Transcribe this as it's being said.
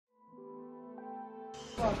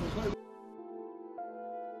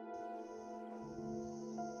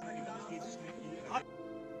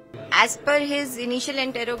As per his initial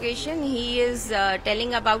interrogation, he is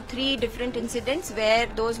telling about 3 different incidents where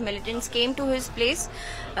those militants came to his place,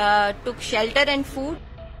 took shelter and food.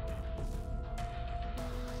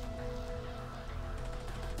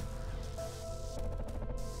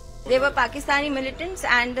 They were Pakistani militants,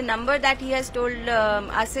 and the number that he has told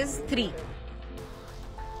us is 3.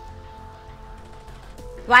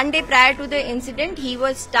 One day prior to the incident, he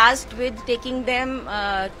was tasked with taking them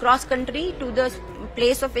cross country to the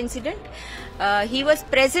place of incident. He was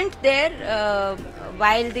present there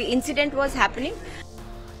while the incident was happening.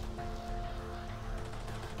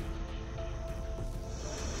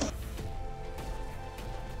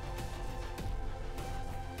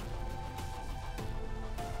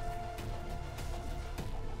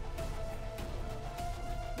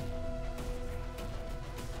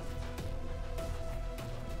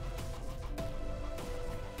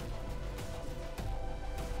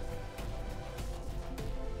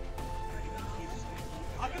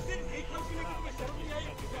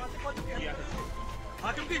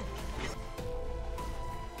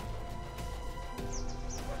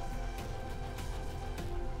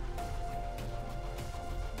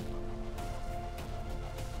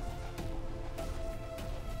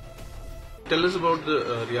 Tell us about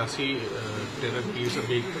the Reasi terror case. A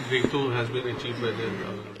big breakthrough has been achieved by the...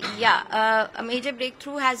 A major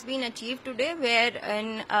breakthrough has been achieved today where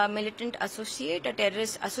a militant associate, a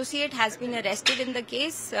terrorist associate, has been arrested in the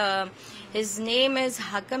case. His name is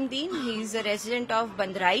Hakam Deen. He is a resident of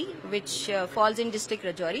Bandrai, which falls in district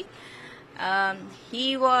Rajouri.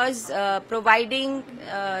 He was providing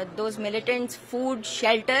those militants food,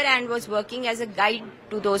 shelter, and was working as a guide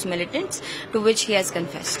to those militants, to which he has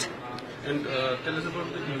confessed. And tell us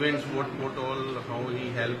about the events, what all, how he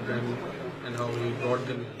helped them and how he brought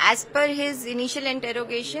them. As per his initial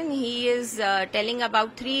interrogation, he is telling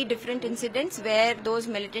about 3 different incidents where those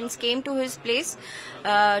militants came to his place,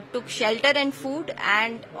 took shelter and food,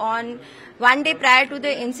 and on one day prior to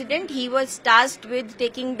the incident, he was tasked with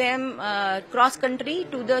taking them cross country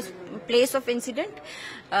to the place of incident.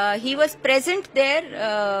 He was present there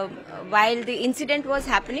while the incident was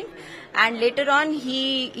happening, and later on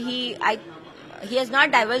he has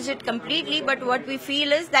not divulged it completely, but what we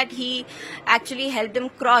feel is that he actually helped them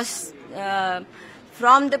cross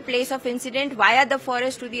from the place of incident via the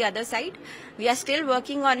forest to the other side. We are still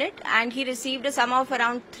working on it, and he received a sum of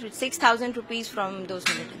around 6,000 rupees from those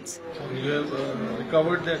militants. So you have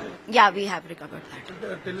recovered that? Yeah, we have recovered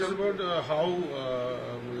that. Tell us about how,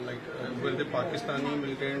 were the Pakistani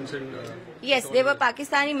militants and... Yes, they were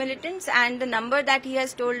Pakistani militants, and the number that he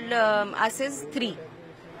has told us is 3.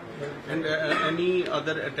 And any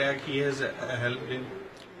other attack he has helped in?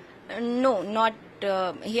 No, not.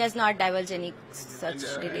 He has not divulged any such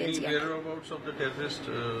details any yet. Whereabouts of the terrorist?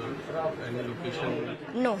 Any location?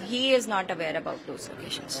 No, he is not aware about those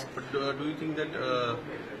locations. But do you think that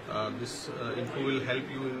this info will help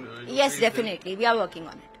you in? Yes, definitely. We are working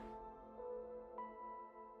on it.